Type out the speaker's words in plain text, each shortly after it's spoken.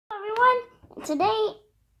everyone.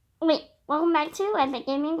 Welcome back to Epic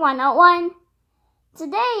Gaming 101.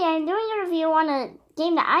 Today I'm doing a review on a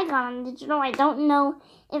game that I got on digital. I don't know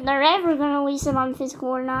if they're ever going to release it on physical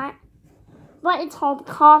or not, but it's called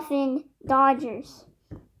Coffin Dodgers.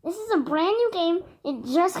 This is a brand new game. It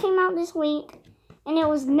just came out this week, and it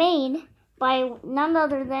was made by none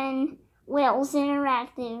other than Wales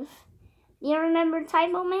Interactive. Do you remember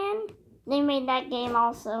Typo Man? They made that game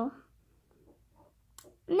also.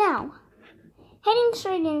 Now, heading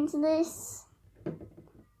straight into this,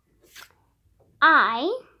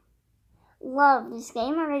 I love this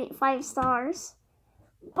game. I rate it 5 stars,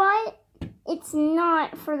 but it's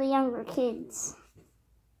not for the younger kids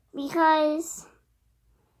because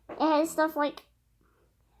it has stuff like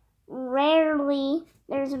rarely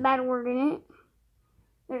there's a bad word in it.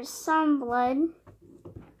 There's some blood,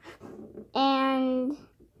 and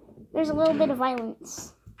there's a little bit of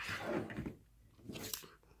violence.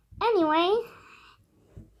 Anyway,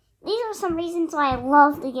 these are some reasons why I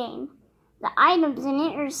love the game. The items in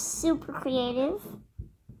it are super creative.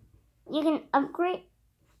 You can upgrade.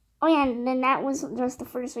 Oh yeah, and then that was just the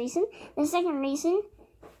first reason. The second reason,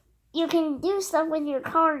 you can do stuff with your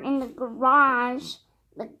car in the garage.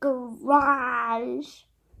 The garage.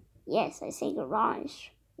 Yes, I say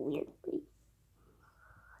garage weirdly.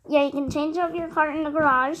 Yeah, you can change up your car in the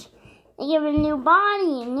garage and give it a new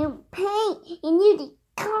body, a new paint, and new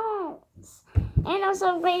decals, and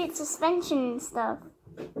also upgraded suspension and stuff.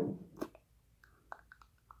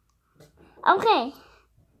 Okay,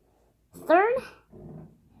 third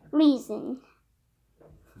reason.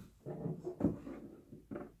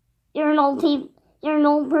 You're an old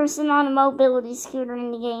person on a mobility scooter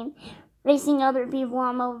in the game, racing other people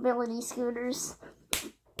on mobility scooters.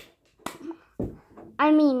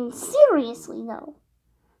 I mean, seriously though,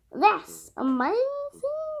 that's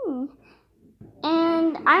amazing.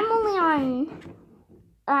 And I'm only on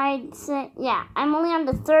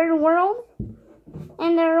the third world,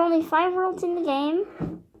 and there are only 5 worlds in the game.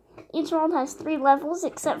 Each world has 3 levels,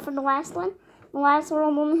 except for the last one. The last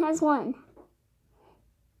world only has 1.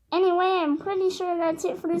 Anyway, I'm pretty sure that's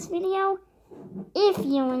it for this video. If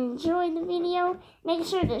you enjoyed the video, make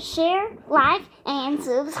sure to share, like, and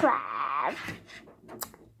subscribe.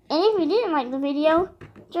 And if you didn't like the video,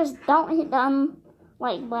 just don't hit the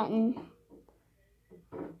like button.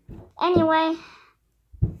 Anyway,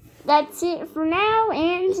 that's it for now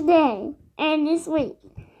and today and this week.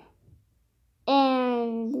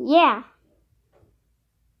 And yeah,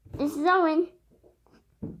 this is Owen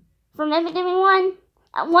from Epic Gaming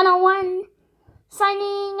 101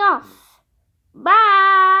 signing off.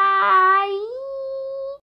 Bye!